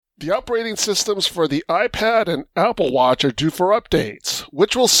The operating systems for the iPad and Apple Watch are due for updates,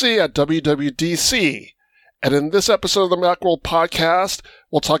 which we'll see at WWDC. And in this episode of the Macworld Podcast,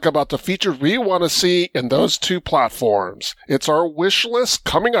 we'll talk about the features we want to see in those two platforms. It's our wish list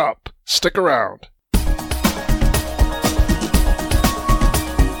coming up. Stick around.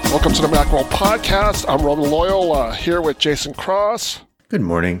 Welcome to the Macworld Podcast. I'm Roman Loyola, here with Jason Cross. Good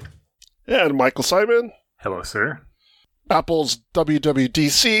morning. And Michael Simon. Hello, sir. Apple's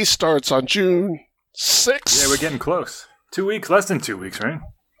WWDC starts on June 6th. Yeah, we're getting close. 2 weeks, less than 2 weeks, right?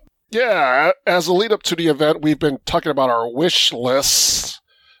 Yeah, as a lead up to the event, we've been talking about our wish lists.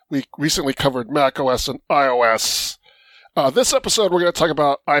 We recently covered macOS and iOS. This episode, we're going to talk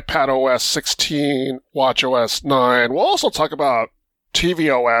about iPadOS 16, watchOS 9. We'll also talk about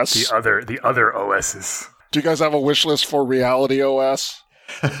tvOS. The other OSes. Do you guys have a wish list for Reality OS?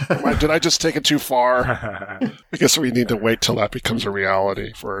 Did I just take it too far? I guess we need to wait till that becomes a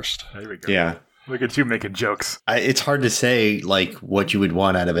reality first. There we go. Yeah. Look at you making jokes. It's hard to say like what you would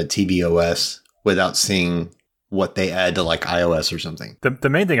want out of a tvOS without seeing what they add to like iOS or something. The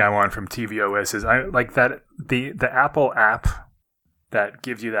main thing I want from tvOS is I like that the Apple app that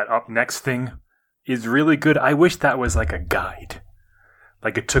gives you that up next thing is really good. I wish that was like a guide.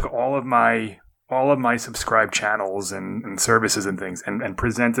 Like it took all of my subscribed channels and services and things and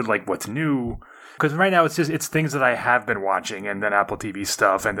presented like what's new. Because right now it's things that I have been watching and then Apple TV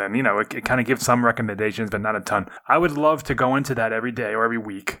stuff. And then, it kind of gives some recommendations, but not a ton. I would love to go into that every day or every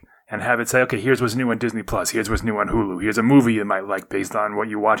week and have it say, okay, here's what's new on Disney Plus. Here's what's new on Hulu. Here's a movie you might like based on what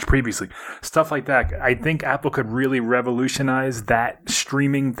you watched previously. Stuff like that. I think Apple could really revolutionize that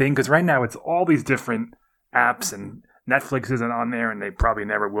streaming thing. Because right now it's all these different apps and Netflix isn't on there, and they probably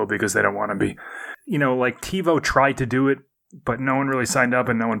never will because they don't want to be. Like TiVo tried to do it, but no one really signed up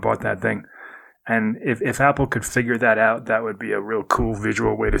and no one bought that thing. And if Apple could figure that out, that would be a real cool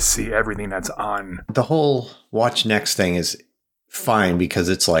visual way to see everything that's on. The whole watch next thing is fine because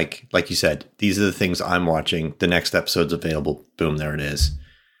it's like you said, these are the things I'm watching. The next episode's available. Boom, there it is.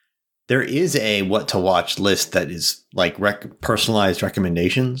 There is a what to watch list that is like personalized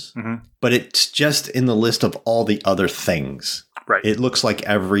recommendations, but it's just in the list of all the other things. Right. It looks like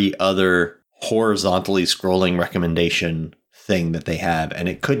every other horizontally scrolling recommendation thing that they have, and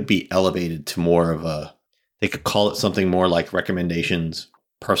it could be elevated to more of they could call it something more like recommendations,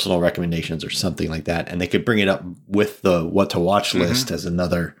 personal recommendations or something like that. And they could bring it up with the what to watch list as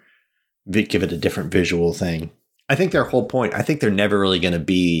another, give it a different visual thing. I think their whole point, I think they're never really going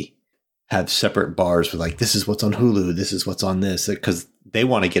to have separate bars with like, this is what's on Hulu, this is what's on this, because they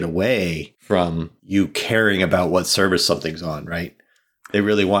want to get away from you caring about what service something's on, right? They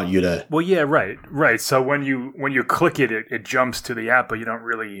really want you to. Well, yeah, right. So when you click it, it jumps to the app, but you don't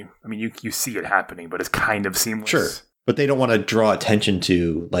really. I mean, you see it happening, but it's kind of seamless. Sure, but they don't want to draw attention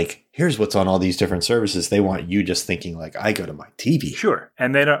to like, here's what's on all these different services. They want you just thinking like, I go to my TV. Sure,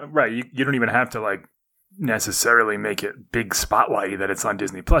 and they don't. Right, you don't even have to like necessarily make it big spotlighty that it's on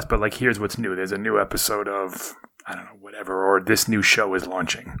Disney Plus, but like, here's what's new. There's a new episode of I don't know whatever, or this new show is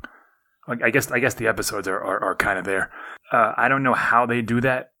launching. Like, I guess the episodes are kind of there. I don't know how they do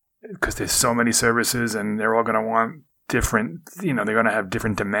that because there's so many services and they're all going to want different, they're going to have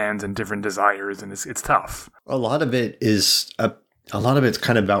different demands and different desires, and it's tough. A lot of it is it's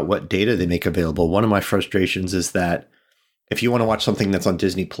kind of about what data they make available. One of my frustrations is that if you want to watch something that's on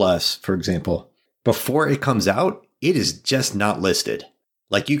Disney Plus, for example, before it comes out, it is just not listed.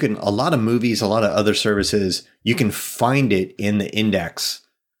 Like a lot of movies, a lot of other services, you can find it in the index.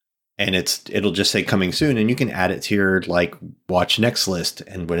 And it'll just say coming soon, and you can add it to your like watch next list.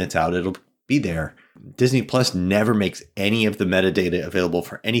 And when it's out, it'll be there. Disney Plus never makes any of the metadata available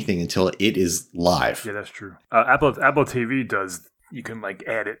for anything until it is live. Yeah, that's true. Apple TV does. You can like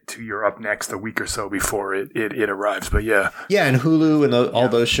add it to your up next a week or so before it arrives. But yeah. Yeah, and Hulu and all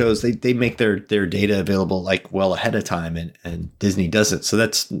those shows, they make their data available like well ahead of time, and Disney doesn't. So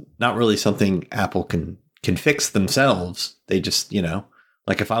that's not really something Apple can fix themselves. They just,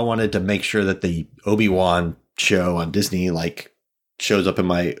 like if I wanted to make sure that the Obi-Wan show on Disney like shows up in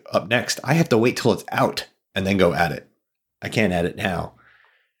my up next, I have to wait till it's out and then go add it. I can't add it now.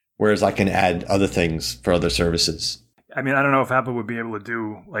 Whereas I can add other things for other services. I mean, I don't know if Apple would be able to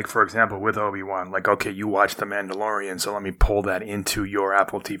do, like, for example, with Obi-Wan, like, okay, you watch The Mandalorian, so let me pull that into your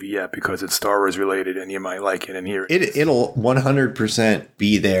Apple TV app because it's Star Wars related and you might like it and hear it. It'll 100%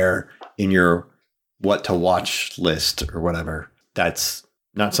 be there in your what to watch list or whatever. That's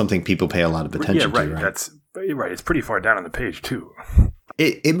not something people pay a lot of attention to, right? That's right. It's pretty far down on the page, too.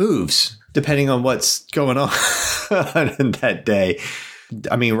 It moves depending on what's going on in that day.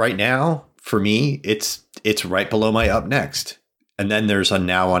 I mean, right now, for me, it's right below my up next. And then there's a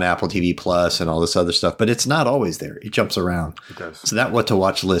now on Apple TV Plus and all this other stuff, but it's not always there. It jumps around. It does. So that what to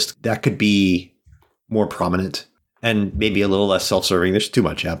watch list, that could be more prominent and maybe a little less self-serving. There's too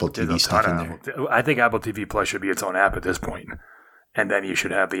much Apple TV stuff in there. I think Apple TV Plus should be its own app at this point. And then you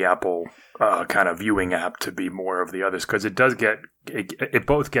should have the Apple kind of viewing app to be more of the others, because it does it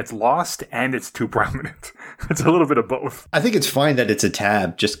both gets lost and it's too prominent. It's a little bit of both. I think it's fine that it's a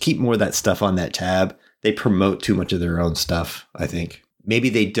tab. Just keep more of that stuff on that tab. They promote too much of their own stuff, I think. Maybe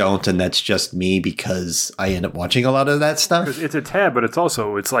they don't, and that's just me because I end up watching a lot of that stuff. Because it's a tab, but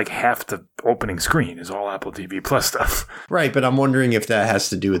it's like half the opening screen is all Apple TV Plus stuff. Right, but I'm wondering if that has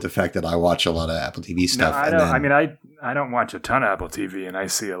to do with the fact that I watch a lot of Apple TV stuff. No, I don't watch a ton of Apple TV, and I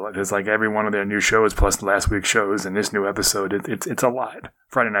see a lot. There's like every one of their new shows plus last week's shows and this new episode. It's a lot.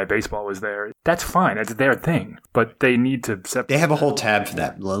 Friday Night Baseball was there. That's fine. That's their thing. But they need to separate. They have a whole tab for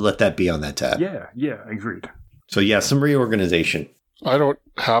that. Let that be on that tab. Yeah, agreed. So yeah, some reorganization. I don't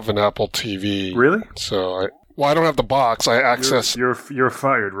have an Apple TV. Really? So I don't have the box. I access. You're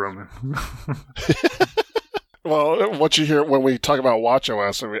fired, Roman. Well, what you hear when we talk about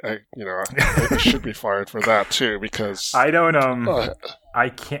watchOS, I should be fired for that too, because I don't. I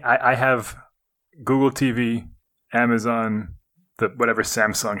can't. I have Google TV, Amazon, whatever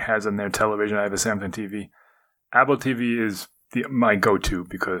Samsung has in their television. I have a Samsung TV. Apple TV is my go-to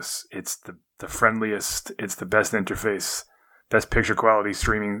because it's the friendliest. It's the best interface. Best picture quality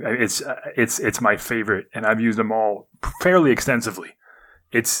streaming. It's my favorite, and I've used them all fairly extensively.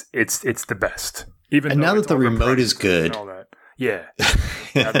 It's the best. Even and now that the remote is good, all that. Yeah,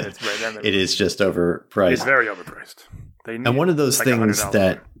 it is just overpriced. It's very overpriced. And one of those things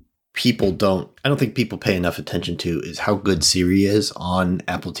that people I don't think people pay enough attention to is how good Siri is on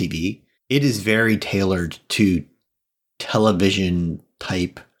Apple TV. It is very tailored to television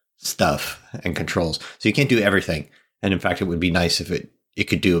type stuff and controls, so you can't do everything. And in fact, it would be nice if it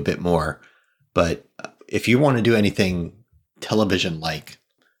could do a bit more. But if you want to do anything television-like,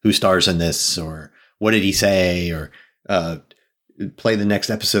 who stars in this, or what did he say, or play the next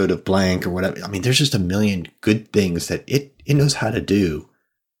episode of blank, or whatever. I mean, there's just a million good things that it knows how to do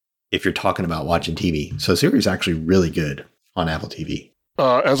if you're talking about watching TV. So Siri is actually really good on Apple TV.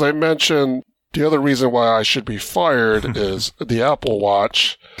 As I mentioned, the other reason why I should be fired is the Apple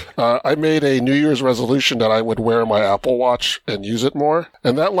Watch. I made a New Year's resolution that I would wear my Apple Watch and use it more,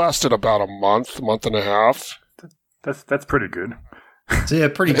 and that lasted about a month and a half. That's pretty good. So yeah,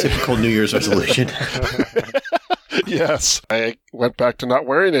 pretty typical New Year's resolution. Yes, I went back to not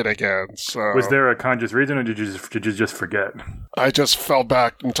wearing it again. So was there a conscious reason, or did you just forget? I just fell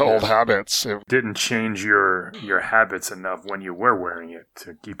back into old habits. It didn't change your habits enough when you were wearing it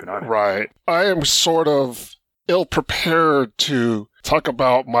to keep it on. Right. I am sort of ill-prepared to talk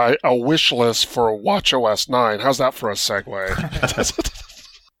about a wish list for watchOS 9. How's that for a segue?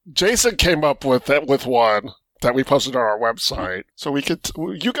 Jason came up with one that we posted on our website. So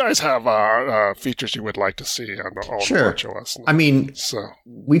you guys have features you would like to see on the watchOS 9. I mean, so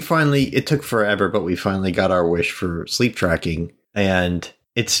it took forever, but we finally got our wish for sleep tracking, and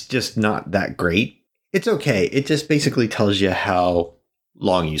it's just not that great. It's okay. It just basically tells you how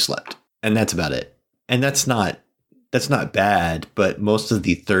long you slept, and that's about it. And that's not bad, but most of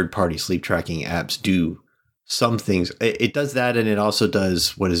the third-party sleep tracking apps do some things. It does that, and it also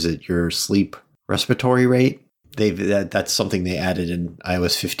does, your sleep respiratory rate. That's something they added in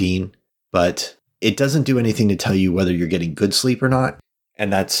iOS 15, but it doesn't do anything to tell you whether you're getting good sleep or not.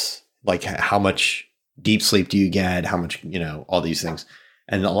 And that's like how much deep sleep do you get, how much, all these things.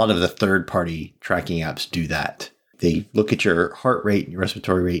 And a lot of the third-party tracking apps do that. They look at your heart rate and your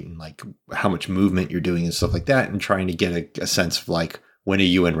respiratory rate and like how much movement you're doing and stuff like that, and trying to get a sense of like, when are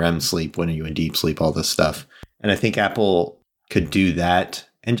you in REM sleep? When are you in deep sleep? All this stuff. And I think Apple could do that.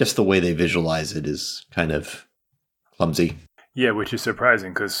 And just the way they visualize it is kind of clumsy. Yeah, which is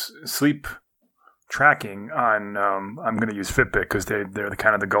surprising because sleep tracking on I'm going to use Fitbit because they're the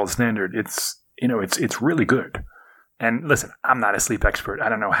kind of the gold standard. It's really good. And listen, I'm not a sleep expert. I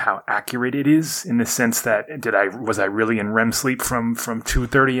don't know how accurate it is in the sense that was I really in REM sleep from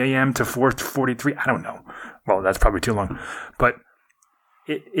 2:30 a.m. to 4:43? I don't know. Well, that's probably too long, but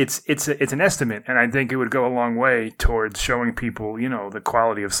it's an estimate, and I think it would go a long way towards showing people, the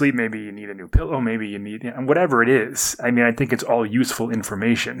quality of sleep. Maybe you need a new pillow, maybe you need whatever it is. I mean, I think it's all useful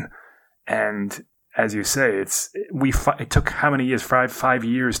information. And as you say, it took how many years? 5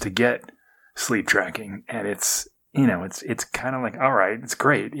 years to get sleep tracking, and it's kind of like, all right, it's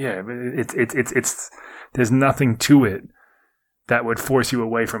great, yeah, but it's there's nothing to it that would force you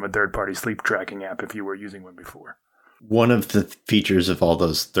away from a third-party sleep tracking app if you were using one before. One of the features of all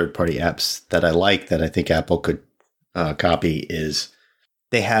those third-party apps that I like, that I think Apple could copy is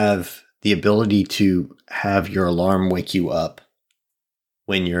they have the ability to have your alarm wake you up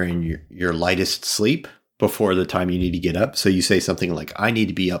when you're in your lightest sleep before the time you need to get up. So you say something like, I need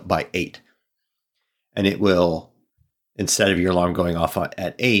to be up by 8. And it will, instead of your alarm going off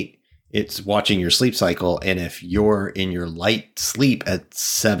at 8, it's watching your sleep cycle. And if you're in your light sleep at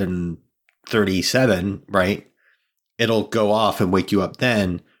 7:37, right, it'll go off and wake you up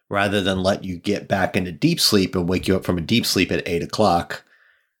then, rather than let you get back into deep sleep and wake you up from a deep sleep at 8 o'clock,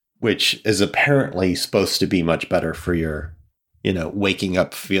 which is apparently supposed to be much better for your, waking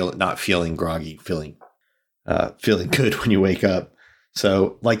up, not feeling groggy, feeling good when you wake up.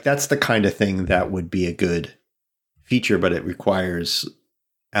 So like, that's the kind of thing that would be a good feature, but it requires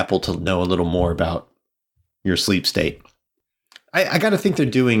Apple to know a little more about your sleep state. I got to think they're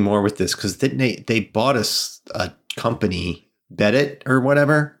doing more with this, because they bought a company, Bedit or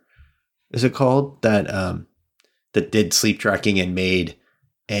whatever is it called, that did sleep tracking and made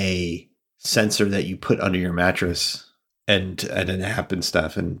a sensor that you put under your mattress and an app and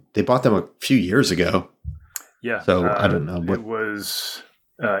stuff. And they bought them a few years ago. Yeah. So I don't know. It was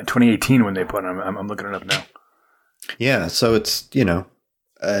 2018 when they put them. I'm looking it up now. Yeah. So it's,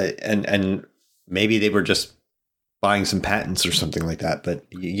 and maybe they were just buying some patents or something like that. But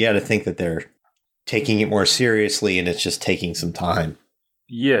you got to think that they're taking it more seriously, and it's just taking some time.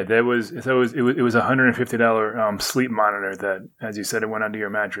 Yeah, it was $150 sleep monitor that, as you said, it went under your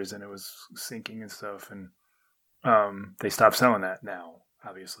mattress and it was syncing and stuff. And they stopped selling that now,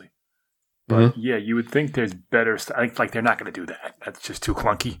 obviously. But yeah, you would think there's better stuff. Like they're not going to do that. That's just too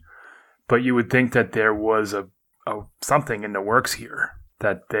clunky. But you would think that there was a something in the works here,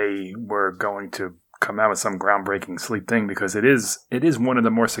 that they were going to come out with some groundbreaking sleep thing, because it is one of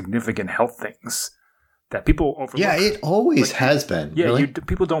the more significant health things that people overlook. Yeah, it always has been. Yeah, really?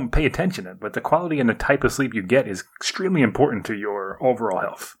 People don't pay attention to it, but the quality and the type of sleep you get is extremely important to your overall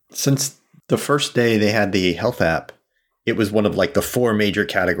health. Since the first day they had the health app, it was one of like the 4 major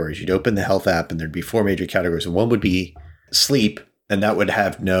categories. You'd open the health app and there'd be 4 major categories, and one would be sleep, and that would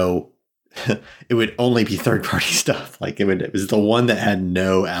have it would only be third-party stuff. Like it was the one that had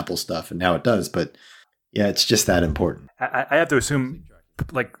no Apple stuff, and now it does. But yeah, it's just that important. I have to assume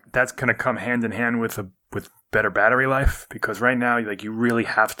like that's going to come hand in hand with better battery life, because right now, like, you really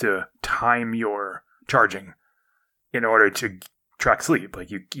have to time your charging in order to track sleep. Like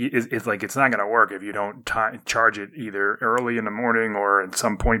it's like, it's not going to work if you don't charge it either early in the morning or at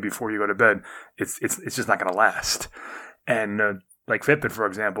some point before you go to bed. It's just not going to last. And like Fitbit, for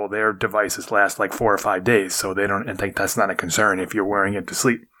example, their devices last like 4 or 5 days, so they don't. I think that's not a concern if you're wearing it to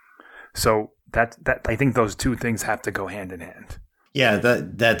sleep. So that I think those two things have to go hand in hand. Yeah,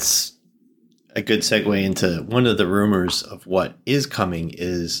 that's a good segue into one of the rumors of what is coming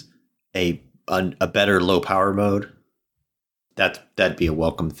is a better low power mode. That'd be a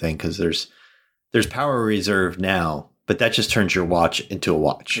welcome thing, because there's power reserve now, but that just turns your watch into a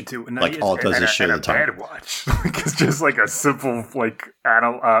watch. All it does is show the time. A bad watch. It's just like a simple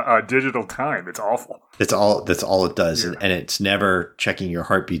digital time. It's awful. That's all it does, yeah. And it's never checking your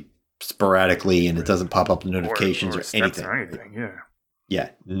heartbeat sporadically, and it doesn't pop up notifications or anything.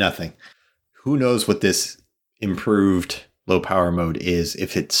 Yeah, nothing. Who knows what this improved low power mode is?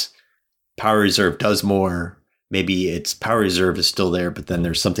 If it's power reserve does more, maybe its power reserve is still there, but then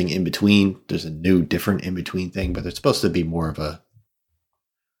there's something in between. There's a new, different in between thing, but it's supposed to be more of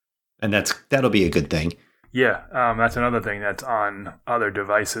and that'll be a good thing. Yeah, that's another thing that's on other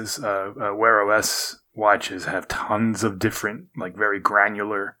devices. Wear OS watches have tons of different, like, very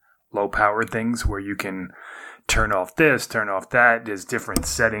granular low power things where you can turn off this, turn off that. There's different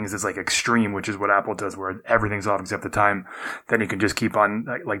settings. It's like extreme, which is what Apple does, where everything's off except the time. Then you can just keep on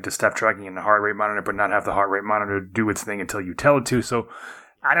like the step tracking and the heart rate monitor, but not have the heart rate monitor do its thing until you tell it to. So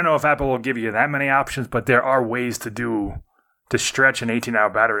I don't know if Apple will give you that many options, but there are ways to stretch an 18-hour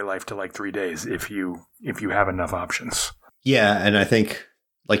battery life to like 3 days if you have enough options. Yeah, and I think,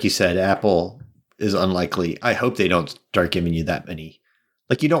 like you said, Apple is unlikely. I hope they don't start giving you that many.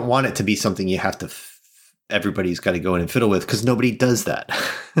 Like, you don't want it to be something you have to everybody's got to go in and fiddle with, because nobody does that.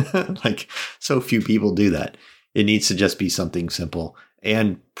 Like, so few people do that. It needs to just be something simple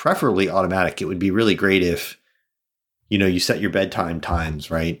and preferably automatic. It would be really great if, you set your bedtime times,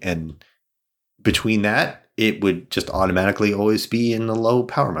 right? And between that, it would just automatically always be in the low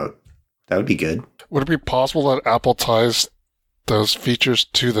power mode. That would be good. Would it be possible that Apple ties those features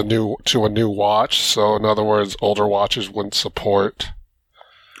to a new watch? So in other words, older watches wouldn't support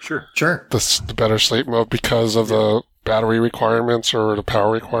Sure. The better sleep mode because of the battery requirements or the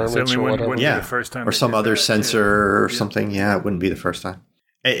power requirements or whatever. Be the first time or some other sensor or something. Yeah, it wouldn't be the first time.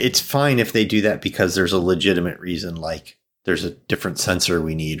 It's fine if they do that because there's a legitimate reason, like there's a different sensor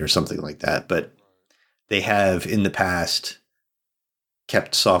we need or something like that. But they have in the past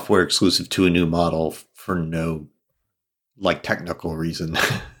kept software exclusive to a new model for no like technical reason,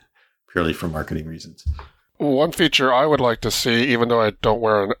 purely for marketing reasons. One feature I would like to see, even though I don't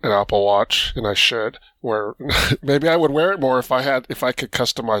wear an Apple Watch, and I should, where maybe I would wear it more if I could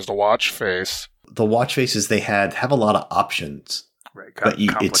customize the watch face. The watch faces they have a lot of options. Right,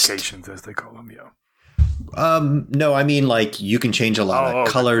 complications as they call them, yeah. No, I mean like you can change a lot of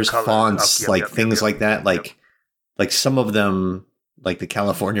colors, fonts, things like that. Like some of them, like the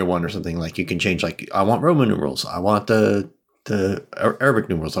California one or something, like you can change. Like I want Roman numerals, I want the Arabic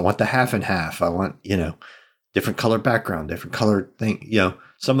numerals, I want the half and half, I want different color background, different color thing.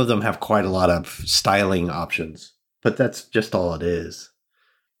 Some of them have quite a lot of styling options, but that's just all it is.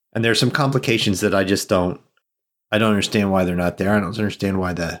 And there's some complications that I don't understand why they're not there. I don't understand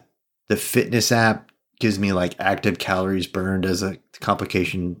why the fitness app gives me like active calories burned as a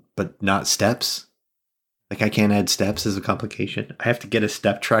complication, but not steps. Like I can't add steps as a complication. I have to get a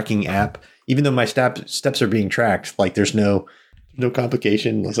step tracking app, even though my steps are being tracked. Like there's no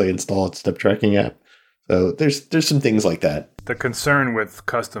complication unless I install a step tracking app. So there's some things like that. The concern with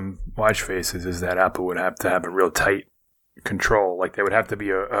custom watch faces is that Apple would have to have a real tight control. Like there would have to be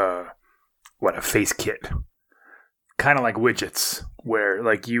a face kit. Kind of like widgets, where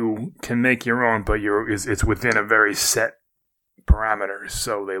like you can make your own, but it's within a very set parameters,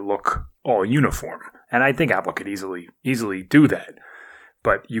 so they look all uniform. And I think Apple could easily do that,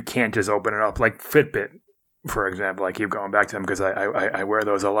 but you can't just open it up like Fitbit, for example. I keep going back to them because I wear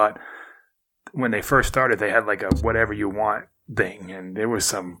those a lot. When they first started, they had like a whatever you want thing, and there was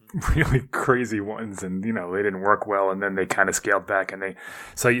some really crazy ones, and they didn't work well, and then they kind of scaled back, and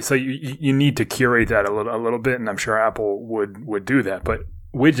you need to curate that a little bit, and I'm sure Apple would do that. But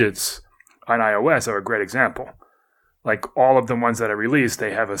widgets on iOS are a great example. Like all of the ones that are released,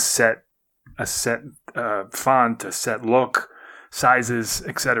 they have a set font, a set look, sizes,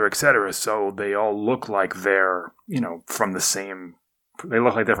 etc., so they all look like they're from the same. They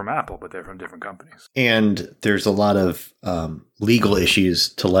look like they're from Apple, but they're from different companies. And there's a lot of legal issues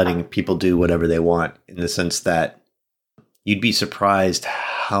to letting people do whatever they want, in the sense that you'd be surprised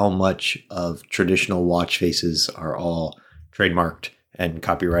how much of traditional watch faces are all trademarked and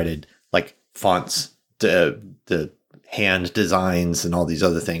copyrighted, like fonts, the hand designs and all these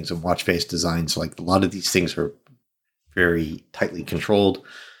other things, and watch face designs. Like a lot of these things are very tightly controlled.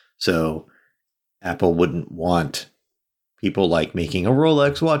 So Apple wouldn't want people like making a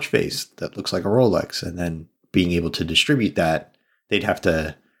Rolex watch face that looks like a Rolex and then being able to distribute that. They'd have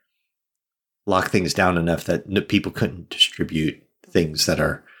to lock things down enough that people couldn't distribute things that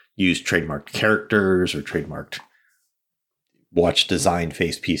are use trademarked characters or trademarked watch design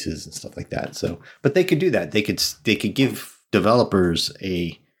face pieces and stuff like that. So, but they could do that. They could give developers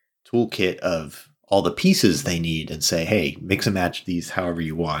a toolkit of all the pieces they need and say, hey, mix and match these however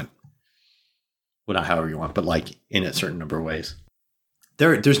you want. Well, not however you want, but like in a certain number of ways.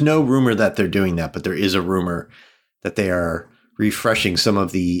 There's no rumor that they're doing that, but there is a rumor that they are refreshing some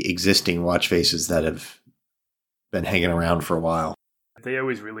of the existing watch faces that have been hanging around for a while. They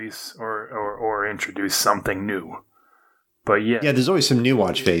always release or introduce something new. But yeah, there's always some new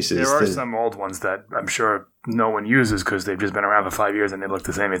watch faces. There are some old ones that I'm sure no one uses because they've just been around for 5 years and they look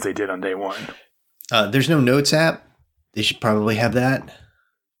the same as they did on day one. There's no Notes app. They should probably have that.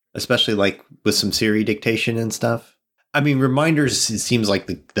 Especially like with some Siri dictation and stuff. I mean, reminders, it seems like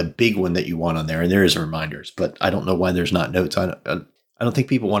the big one that you want on there, and there is reminders, but I don't know why there's not notes. I don't think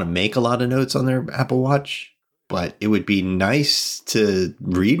people want to make a lot of notes on their Apple Watch, but it would be nice to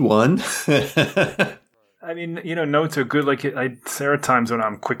read one. I mean, notes are good. Like there are times when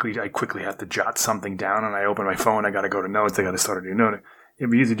I quickly have to jot something down, and I open my phone, I got to go to notes, I got to start a new note. It'd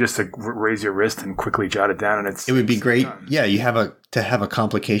be easy just to raise your wrist and quickly jot it down, and it would be great. Done. Yeah, you have a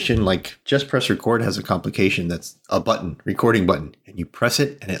complication like Just Press Record has a complication that's a button, recording button, and you press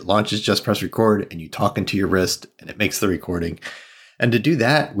it and it launches Just Press Record, and you talk into your wrist and it makes the recording. And to do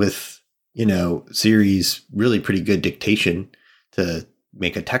that with Siri's really pretty good dictation to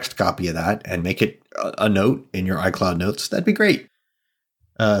make a text copy of that and make it a note in your iCloud notes, that'd be great.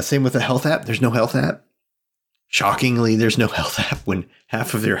 Same with the health app. There's no health app. Shockingly, there's no health app when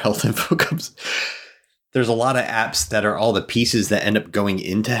half of their health info comes. There's a lot of apps that are all the pieces that end up going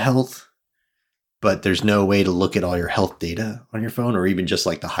into health, but there's no way to look at all your health data on your phone, or even just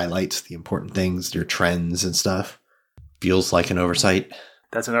like the highlights, the important things, your trends and stuff. Feels like an oversight.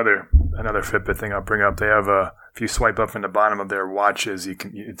 That's another Fitbit thing I'll bring up. They have if you swipe up from the bottom of their watches,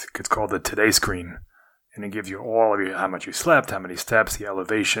 it's called the Today screen. And it gives you all of your, how much you slept, how many steps, the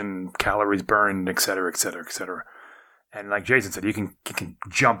elevation, calories burned, et cetera, et cetera, et cetera. And like Jason said, you can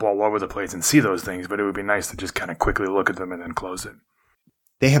jump all over the place and see those things, but it would be nice to just kind of quickly look at them and then close it.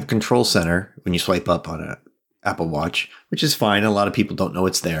 They have Control Center when you swipe up on an Apple Watch, which is fine. A lot of people don't know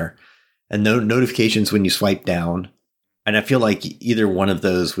it's there. And no notifications when you swipe down. And I feel like either one of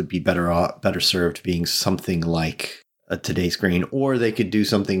those would be better served being something like a Today Screen, or they could do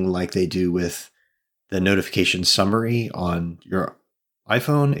something like they do with the notification summary on your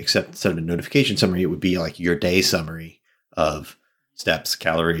iPhone, except instead of a notification summary, it would be like your day summary of steps,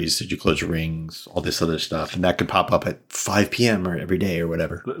 calories, did you close your rings, all this other stuff. And that could pop up at 5 p.m. or every day or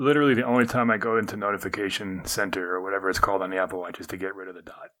whatever. Literally the only time I go into Notification Center or whatever it's called on the Apple Watch is to get rid of the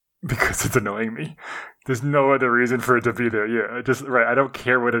dot because it's annoying me. There's no other reason for it to be there. Yeah, I don't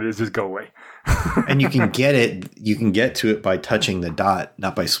care what it is, just go away. And you can get to it by touching the dot,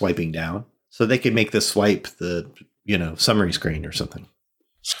 not by swiping down. So they could make the swipe the, summary screen or something.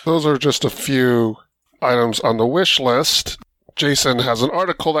 Those are just a few items on the wish list. Jason has an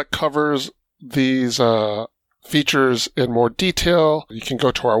article that covers these features in more detail. You can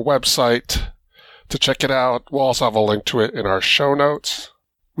go to our website to check it out. We'll also have a link to it in our show notes.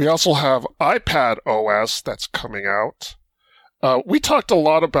 We also have iPadOS that's coming out. We talked a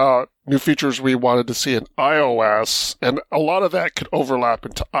lot about new features we wanted to see in iOS, and a lot of that could overlap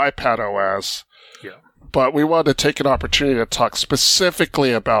into iPadOS. Yeah. But we wanted to take an opportunity to talk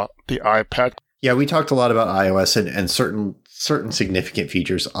specifically about the iPad. Yeah, we talked a lot about iOS and certain significant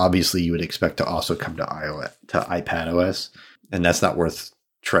features. Obviously, you would expect to also come to iPadOS, and that's not worth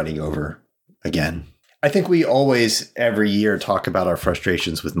treading over again. I think we always, every year, talk about our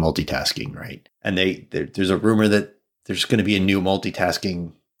frustrations with multitasking, right? And there's a rumor that there's going to be a new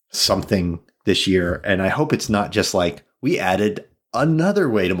multitasking something this year, and I hope it's not just like we added another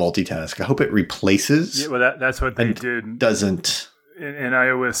way to multitask. I hope it replaces. Yeah, well, that's what they did. Doesn't. In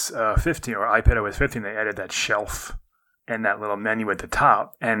iOS 15 or iPadOS 15, they added that shelf and that little menu at the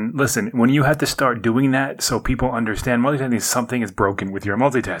top. And listen, when you have to start doing that so people understand multitasking, something is broken with your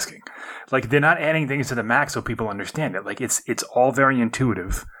multitasking. Like, they're not adding things to the Mac so people understand it. Like, it's all very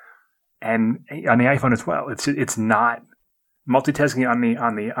intuitive. And on the iPhone as well. It's not multitasking on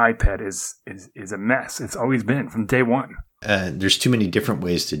the iPad is a mess. It's always been from day one. There's too many different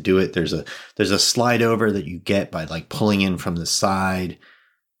ways to do it. There's a slide over that you get by like pulling in from the side,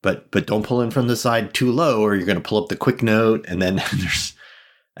 but don't pull in from the side too low, or you're going to pull up the quick note. And then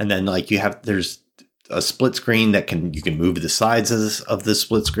there's a split screen that you can move the sides of the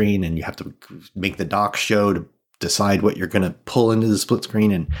split screen, and you have to make the dock show to decide what you're going to pull into the split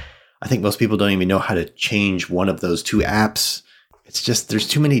screen. And I think most people don't even know how to change one of those two apps. It's just, there's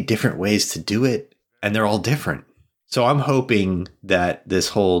too many different ways to do it, and they're all different. So I'm hoping that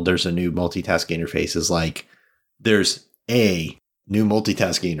there's a new multitasking interface is like, there's a new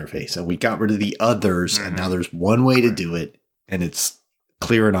multitasking interface, and we got rid of the others, and now there's one way to do it, and it's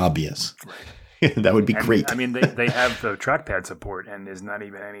clear and obvious. That would be great. I mean, they have the trackpad support, and there's not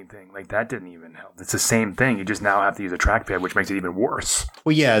even anything. Like, that didn't even help. It's the same thing. You just now have to use a trackpad, which makes it even worse.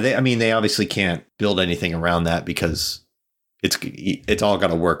 Well, yeah, they obviously can't build anything around that because it's all got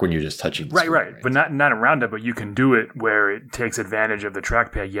to work when you're just touching the screen, right. But not around it, but you can do it where it takes advantage of the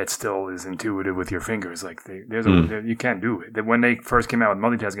trackpad, yet still is intuitive with your fingers. Like, you can't do it. When they first came out with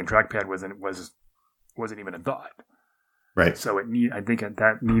multitasking, trackpad wasn't even a thought. Right. So I think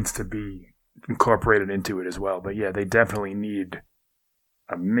that needs to be incorporated into it as well. But yeah, they definitely need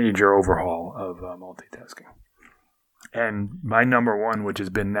a major overhaul of multitasking. And my number one, which has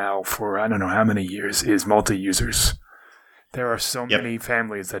been now for I don't know how many years, is multi-users. There are so many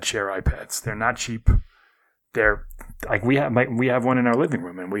families that share iPads. They're not cheap. They're like we have one in our living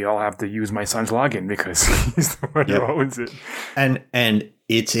room, and we all have to use my son's login because he's the one who owns it. And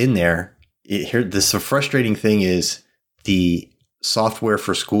it's in there. The frustrating thing is the software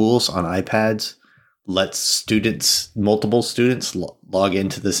for schools on iPads lets multiple students log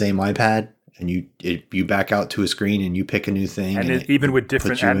into the same iPad, and you back out to a screen and you pick a new thing. And even with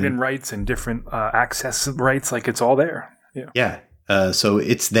different admin rights and different access rights, like it's all there. Yeah. So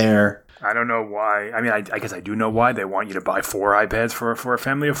it's there. I don't know why. I mean, I guess I do know why they want you to buy 4 iPads for a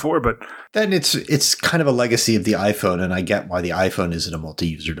family of 4, but then it's kind of a legacy of the iPhone, and I get why the iPhone isn't a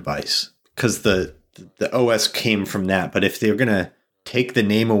multi-user device because the OS came from that. But if they're gonna take the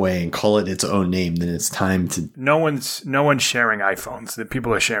name away and call it its own name, then it's time to. No one's sharing iPhones. The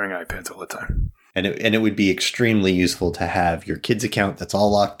people are sharing iPads all the time. And it would be extremely useful to have your kid's account that's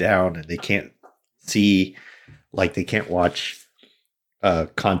all locked down and they can't see, like they can't watch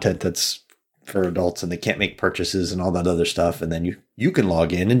content that's for adults and they can't make purchases and all that other stuff. And then you can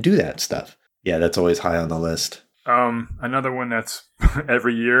log in and do that stuff. Yeah, that's always high on the list. Another one that's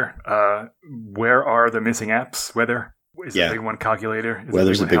every year. Where are the missing apps? Weather is a big one. Calculator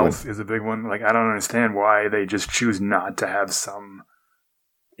Weather's a big one. Health is a big one. Like, I don't understand why they just choose not to have some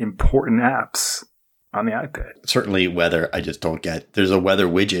important apps on the iPad. Certainly weather, I just don't get. There's a weather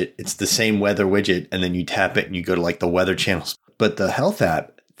widget. It's the same weather widget, and then you tap it and you go to like the weather channels. But the health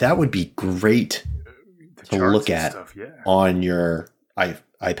app, that would be great to look at on your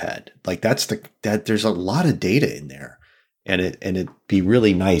iPad. Like that there's a lot of data in there. And it'd be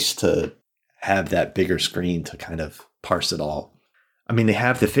really nice to have that bigger screen to kind of parse it all. I mean, they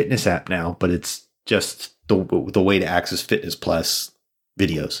have the fitness app now, but it's just the way to access Fitness Plus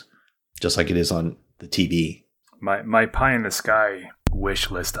videos, just like it is on the TV. My pie in the sky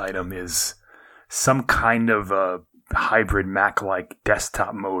wish list item is some kind of a hybrid Mac-like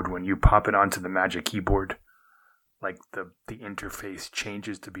desktop mode when you pop it onto the Magic Keyboard. Like the interface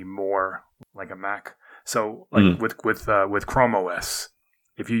changes to be more like a Mac. So like with Chrome OS,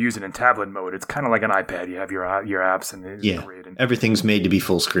 if you use it in tablet mode, it's kind of like an iPad. You have your apps and it's great. And everything's made to be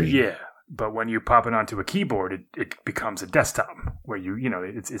full screen. Yeah, but when you pop it onto a keyboard, it becomes a desktop where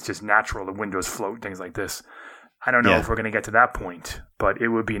it's just natural. The windows float, things like this. I don't know if we're going to get to that point, but it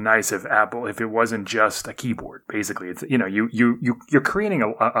would be nice if it wasn't just a keyboard. Basically, it's you're creating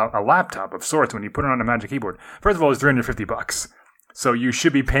a laptop of sorts when you put it on a Magic Keyboard. First of all, it's $350, so you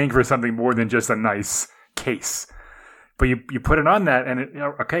should be paying for something more than just a nice case. But you put it on that, and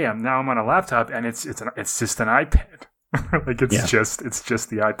I'm on a laptop, and it's just an iPad. Like it's just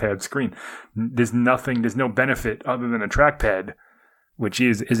the iPad screen. There's no benefit other than a trackpad, which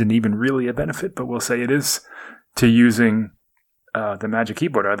isn't even really a benefit, but we'll say it is, to using the Magic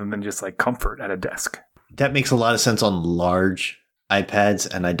Keyboard other than just like comfort at a desk. That makes a lot of sense on large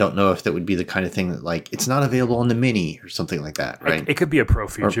iPads, and I don't know if that would be the kind of thing that like it's not available on the Mini or something like that, right? It could be a Pro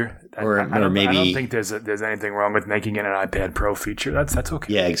feature, or maybe I don't think there's anything wrong with making it an iPad Pro feature. That's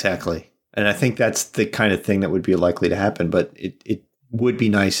okay. Yeah, exactly. And I think that's the kind of thing that would be likely to happen. But it would be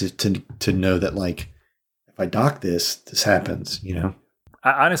nice to know that like if I dock this happens, you know.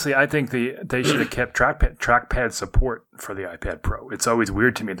 Honestly, I think they should have kept trackpad support for the iPad Pro. It's always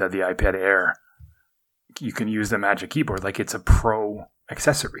weird to me that the iPad Air, you can use the Magic Keyboard like it's a Pro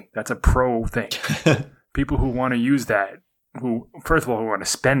accessory. That's a Pro thing. People who want to use that, who want to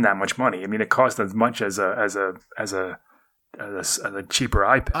spend that much money. I mean, it costs as much as a cheaper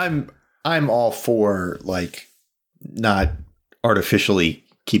iPad. I'm all for like not artificially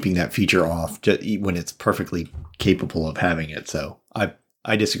keeping that feature off just when it's perfectly capable of having it. So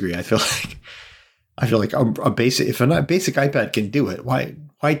I disagree. I feel like a basic iPad can do it. Why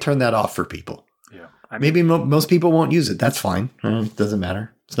turn that off for people? Yeah, maybe most people won't use it. That's fine. It doesn't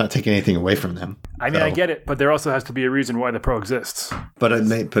matter. It's not taking anything away from them. I mean, I get it, but there also has to be a reason why the Pro exists. But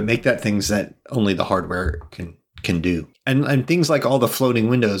make that things that only the hardware can do, and things like all the floating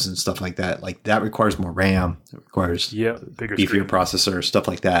windows and stuff like that requires more RAM. It requires bigger beefier screen. processor, stuff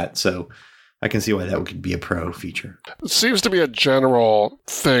like that. So I can see why that could be a Pro feature. It seems to be a general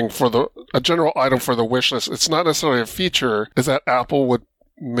thing a general item for the wish list. It's not necessarily a feature, is that Apple would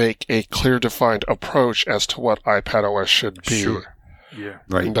make a clear defined approach as to what iPadOS should be. Sure. Yeah.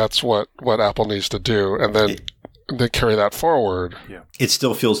 Right. And that's what Apple needs to do. And then they carry that forward. Yeah. It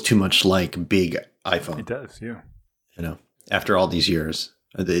still feels too much like big iPhone. It does, yeah. You know, after all these years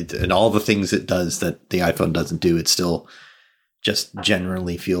and all the things it does that the iPhone doesn't do, it still just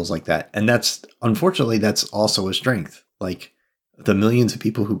generally feels like that. And that's also a strength. Like the millions of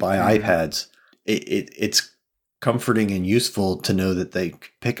people who buy iPads, it's comforting and useful to know that they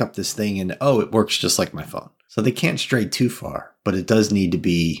pick up this thing and, it works just like my phone. So they can't stray too far, but it does need to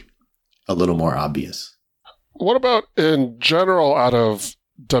be a little more obvious. What about in general out of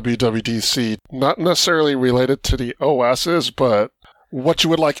WWDC, not necessarily related to the OSes, but what you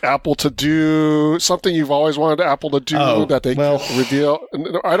would like Apple to do, something you've always wanted Apple to do that they can't reveal?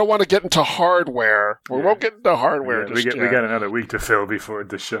 I don't want to get into hardware. We won't get into hardware just yet. We got another week to fill before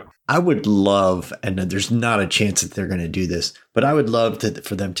the show. I would love, and there's not a chance that they're going to do this, but I would love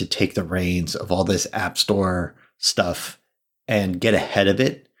for them to take the reins of all this App Store stuff and get ahead of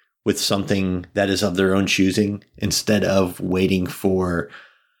it with something that is of their own choosing instead of waiting for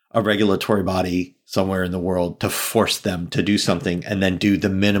a regulatory body somewhere in the world to force them to do something and then do the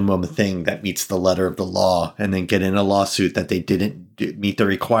minimum thing that meets the letter of the law and then get in a lawsuit that they didn't meet the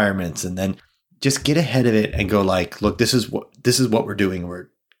requirements, and then just get ahead of it and go like, look, this is what we're doing. We're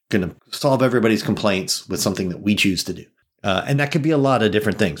going to solve everybody's complaints with something that we choose to do. And that could be a lot of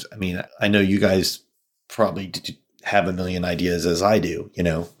different things. I mean, I know you guys probably have a million ideas as I do. You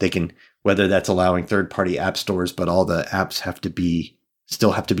know, they can, whether that's allowing third-party app stores, but all the apps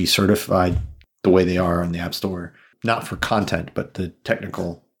still have to be certified the way they are on the App Store, not for content, but the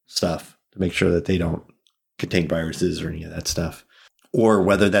technical stuff to make sure that they don't contain viruses or any of that stuff. Or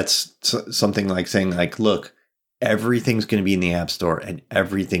whether that's something like saying like, look, everything's going to be in the App Store and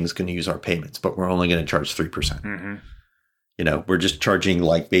everything's going to use our payments, but we're only going to charge 3%. Mm-hmm. You know, we're just charging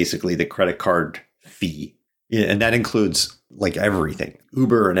like basically the credit card fee. And that includes like everything,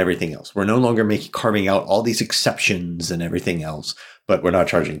 Uber and everything else. We're no longer carving out all these exceptions and everything else, but we're not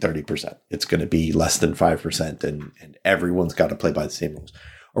charging 30%. It's going to be less than 5% and everyone's got to play by the same rules.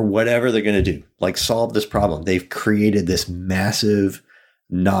 Or whatever they're going to do, like solve this problem. They've created this massive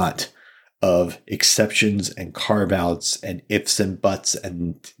knot of exceptions and carve-outs and ifs and buts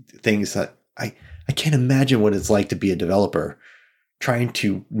and things that I can't imagine what it's like to be a developer trying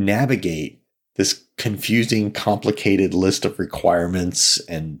to navigate this confusing, complicated list of requirements.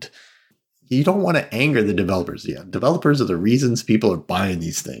 And you don't want to anger the developers. Yeah, developers are the reasons people are buying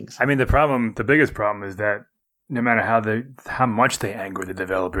these things. I mean, the biggest problem is that no matter how much they anger the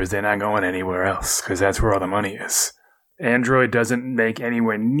developers, they're not going anywhere else because that's where all the money is. Android doesn't make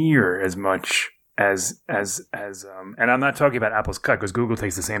anywhere near as much as and I'm not talking about Apple's cut because Google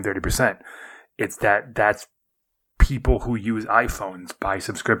takes the same 30%. It's that's people who use iPhones buy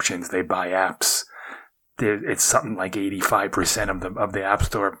subscriptions, they buy apps. It's something like 85% of the App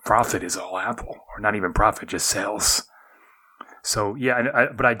Store profit is all Apple, or not even profit, just sales. So yeah,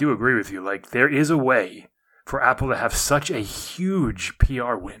 but I do agree with you. Like there is a way for Apple to have such a huge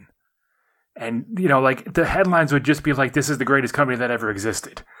PR win. And, you know, like the headlines would just be like, this is the greatest company that ever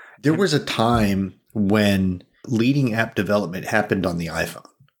existed. There was a time when leading app development happened on the iPhone.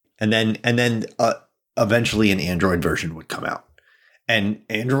 And then eventually an Android version would come out. And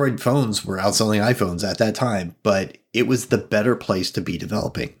Android phones were outselling iPhones at that time, but it was the better place to be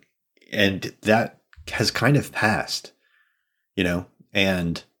developing. And that has kind of passed, you know,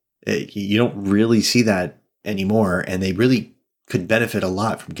 and you don't really see that anymore, and they really could benefit a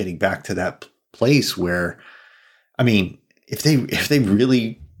lot from getting back to that place where, I mean, if they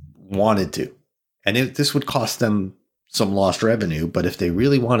really wanted to, and this would cost them some lost revenue, but if they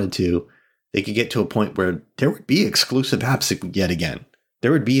really wanted to, they could get to a point where there would be exclusive apps yet again.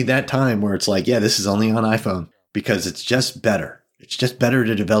 There would be that time where it's like, yeah, this is only on iPhone because it's just better. It's just better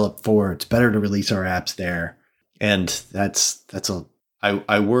to develop for. It's better to release our apps there, and that's a.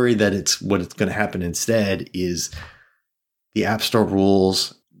 I worry that what's going to happen instead is the App Store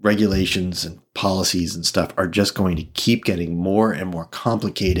rules, regulations, and policies and stuff are just going to keep getting more and more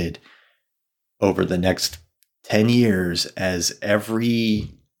complicated over the next 10 years as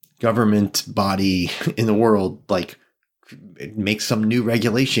every government body in the world like makes some new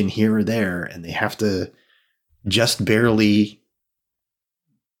regulation here or there, and they have to just barely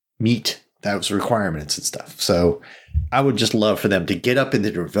meet those requirements and stuff. So I would just love for them to get up in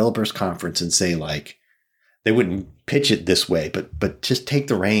the developers conference and say, like, they wouldn't pitch it this way, but just take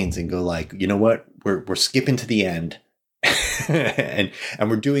the reins and go like, you know what, we're skipping to the end and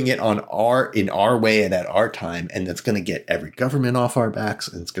we're doing it in our way and at our time. And that's going to get every government off our backs,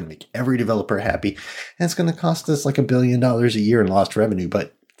 and it's going to make every developer happy. And it's going to cost us like $1 billion a year in lost revenue.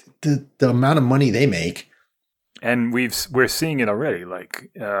 But the amount of money they make. And we're seeing it already. Like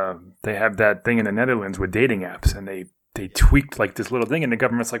they have that thing in the Netherlands with dating apps, and they tweaked like this little thing, and the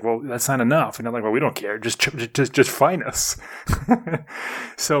government's like, well, that's not enough. And they're like, well, we don't care. Just fine us.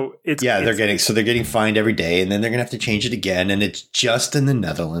 So they're getting fined every day, and then they're gonna have to change it again. And it's just in the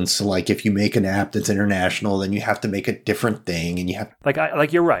Netherlands. So like, if you make an app that's international, then you have to make a different thing, and you have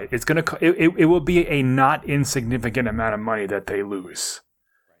like you're right. It's gonna it will be a not insignificant amount of money that they lose,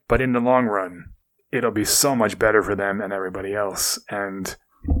 but in the long run, it'll be so much better for them and everybody else. And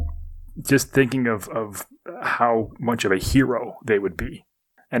just thinking of how much of a hero they would be.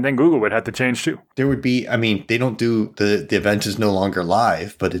 And then Google would have to change too. There would be, I mean, they don't do, the event is no longer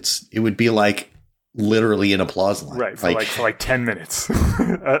live, but it would be like literally an applause line. Right, for like 10 minutes.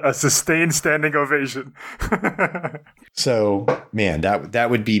 a sustained standing ovation. So, man, that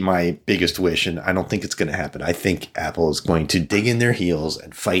would be my biggest wish, and I don't think it's going to happen. I think Apple is going to dig in their heels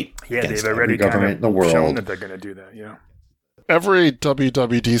and fight against every government in the world. Shown that they're going to do that, yeah. Every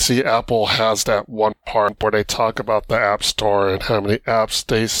WWDC, Apple has that one part where they talk about the App Store and how many apps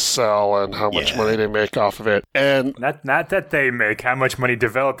they sell and how much money they make off of it. And not that they make, how much money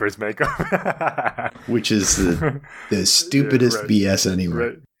developers make off it. Which is the stupidest BS anyway.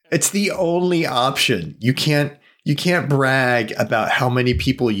 Right. It's the only option. You can't brag about how many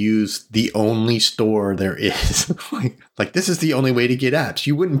people use the only store there is. like this is the only way to get apps.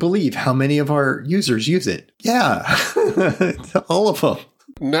 You wouldn't believe how many of our users use it. Yeah, all of them.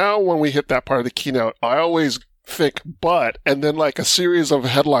 Now when we hit that part of the keynote, I always think but, and then like a series of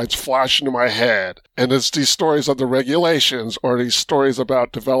headlines flash into my head. And it's these stories of the regulations or these stories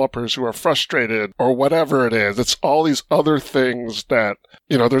about developers who are frustrated or whatever it is. It's all these other things that,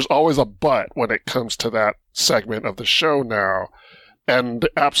 you know, there's always a but when it comes to that segment of the show now. And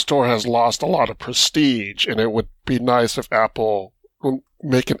the App Store has lost a lot of prestige, and it would be nice if Apple would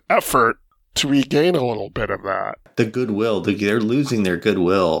make an effort to regain a little bit of that. The goodwill, they're losing their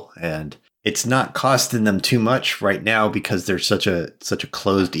goodwill, and it's not costing them too much right now because there's such a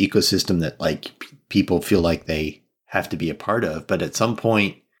closed ecosystem that like people feel like they have to be a part of. But at some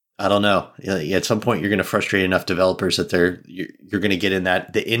point, I don't know. At some point, you're going to frustrate enough developers that you're going to get in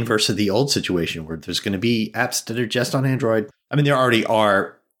the inverse of the old situation where there's going to be apps that are just on Android. I mean, there already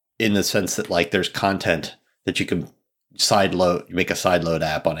are in the sense that like there's content that you can sideload. You make a sideload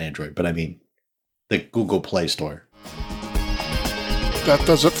app on Android, but I mean the Google Play Store. That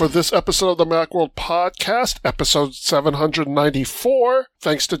does it for this episode of the Macworld Podcast, episode 794.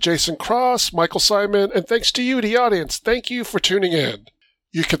 Thanks to Jason Cross, Michael Simon, and thanks to you, the audience. Thank you for tuning in.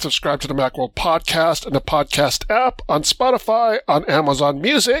 You can subscribe to the Macworld Podcast in the podcast app, on Spotify, on Amazon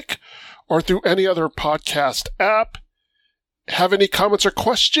Music, or through any other podcast app. Have any comments or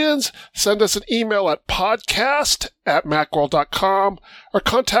questions? Send us an email at podcast@macworld.com or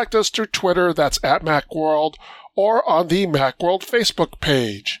contact us through Twitter, that's @Macworld, or on the Macworld Facebook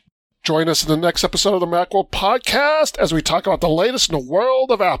page. Join us in the next episode of the Macworld Podcast as we talk about the latest in the world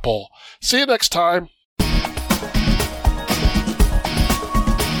of Apple. See you next time.